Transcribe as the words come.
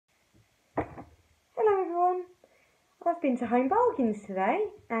I've been to Home Bargains today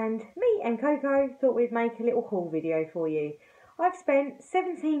and me and Coco thought we'd make a little haul video for you. I've spent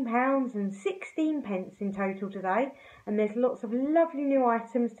 £17.16 in total today, and there's lots of lovely new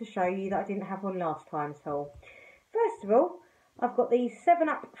items to show you that I didn't have on last time's haul. First of all, I've got these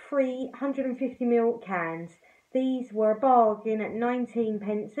 7up free 150ml cans. These were a bargain at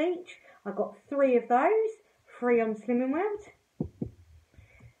 19p each. I got 3 of those, free on Slimming World.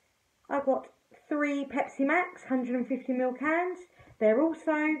 I got 3 Pepsi Max 150ml cans. They're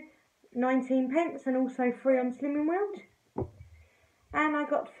also 19p and also free on Slimming World. And I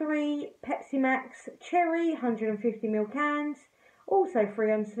got 3 Pepsi Max Cherry 150ml cans, also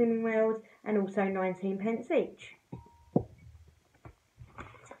free on Slimming World and also 19p each.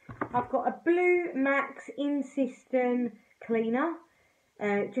 I've got a Blue Max In-System cleaner.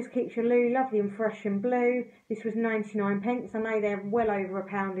 It just keeps your loo lovely and fresh and blue. This was 99p. I know they're well over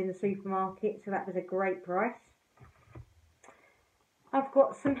 £1 in the supermarket, so that was a great price. I've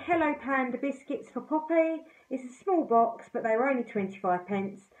got some Hello Panda biscuits for Poppy. It's a small box, but they were only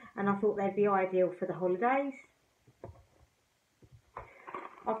 25p, and I thought they'd be ideal for the holidays.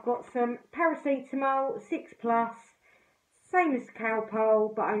 I've got some paracetamol 6 plus, same as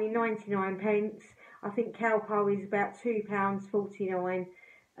Calpol, but only 99p. I think Calpol is about £2.49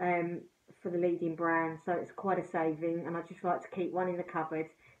 for the leading brand, so it's quite a saving, and I just like to keep one in the cupboard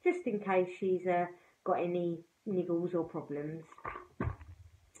just in case she's got any niggles or problems.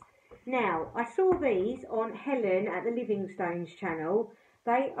 Now, I saw these on Helen at the Livingstones channel.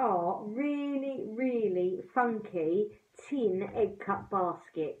 They are really funky tin egg cup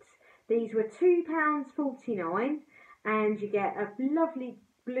baskets. These were £2.49, and you get a lovely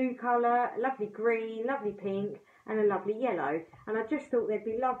blue colour, lovely green, lovely pink and a lovely yellow, and I just thought they'd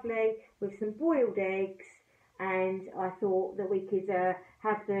be lovely with some boiled eggs, and I thought that we could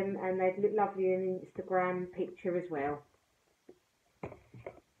have them and they'd look lovely in an Instagram picture as well.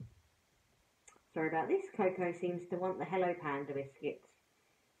 Sorry about this, Coco seems to want the Hello Panda biscuits.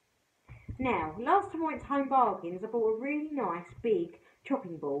 Now, last time I went to Home Bargains I bought a really nice big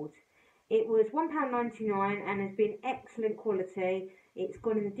chopping board. It was £1.99 and has been excellent quality. It's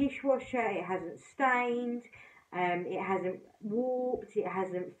gone in the dishwasher, it hasn't stained, it hasn't warped, it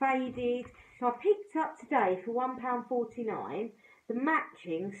hasn't faded. So I picked up today for £1.49 the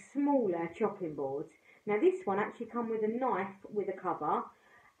matching smaller chopping board. Now this one actually comes with a knife with a cover,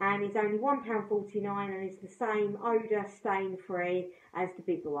 and is only £1.49 and is the same odour stain free as the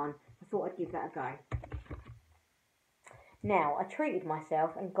bigger one. I thought I'd give that a go. Now I treated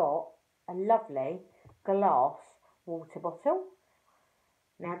myself and got a lovely glass water bottle.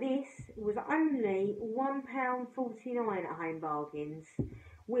 Now this was only £1.49 at Home Bargains,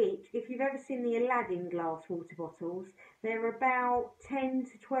 which, if you've ever seen the Aladdin glass water bottles, they're about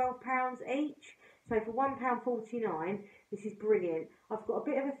 £10 to £12 each. So for £1.49, this is brilliant. I've got a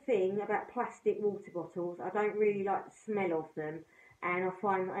bit of a thing about plastic water bottles. I don't really like the smell of them, and I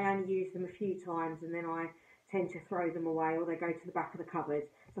find that I only use them a few times and then I tend to throw them away or they go to the back of the cupboard.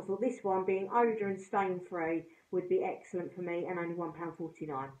 So I thought this one, being odour and stain free, would be excellent for me, and only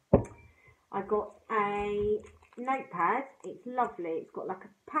 £1.49. I got a notepad. It's lovely. It's got like a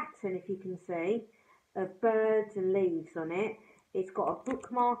pattern, if you can see, of birds and leaves on it. It's got a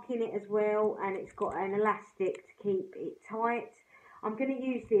bookmark in it as well, and it's got an elastic to keep it tight. I'm going to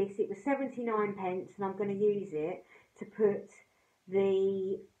use this. It was 79p, and I'm going to use it to put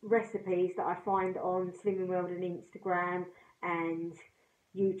the recipes that I find on Slimming World and Instagram and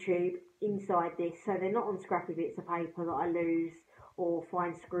YouTube inside this, so they're not on scrappy bits of paper that I lose or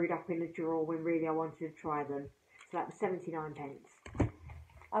find screwed up in a drawer when really I wanted to try them. So that was 79p.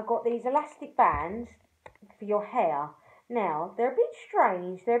 I got these elastic bands for your hair. Now, they're a bit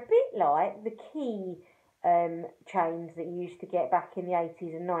strange. They're a bit like the key chains that you used to get back in the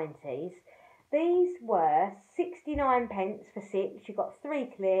 80s and 90s. These were 69p for 6. You got 3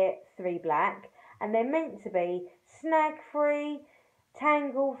 clear, 3 black, and they're meant to be snag free,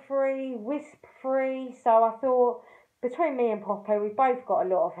 tangle free, wisp free. So I thought, between me and Poppy, we've both got a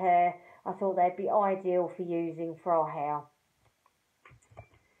lot of hair. I thought they'd be ideal for using for our hair.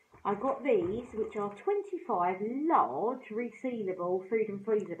 I got these, which are 25 large resealable food and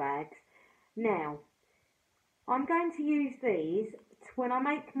freezer bags. Now, I'm going to use these when I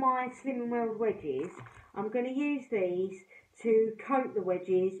make my Slimming World wedges. I'm going to use these to coat the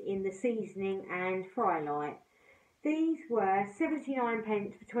wedges in the seasoning and fry light. These were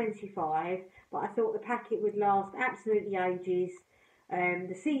 79p for 25, but I thought the packet would last absolutely ages.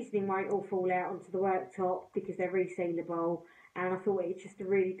 The seasoning won't all fall out onto the worktop because they're resealable, and I thought it was just a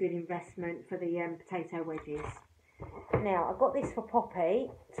really good investment for the potato wedges. Now, I got this for Poppy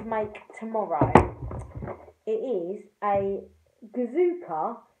to make tomorrow. it is a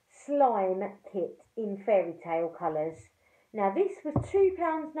Gazooka slime kit in fairy tale colours. Now this was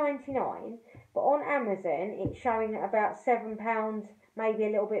 £2.99, but on Amazon it's showing at about £7, maybe a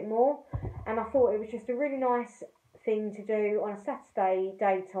little bit more. And I thought it was just a really nice thing to do on a Saturday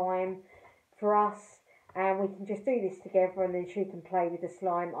daytime for us, and we can just do this together, and then she can play with the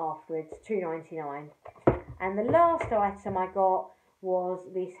slime afterwards. £2.99. And the last item I got was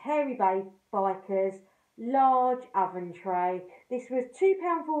this Hairy Bikers large oven tray. This was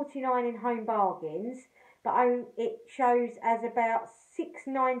 £2.49 in Home Bargains, but it shows as about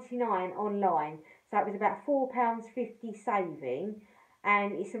 £6.99 online, so it was about £4.50 saving.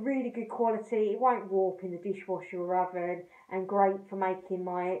 And it's a really good quality. It won't warp in the dishwasher or oven, and great for making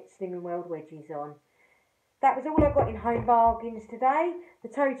my Slimming World wedgies on. That was all I got in Home Bargains today. The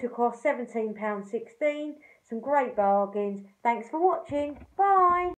total cost £17.16. Some great bargains. Thanks for watching. Bye.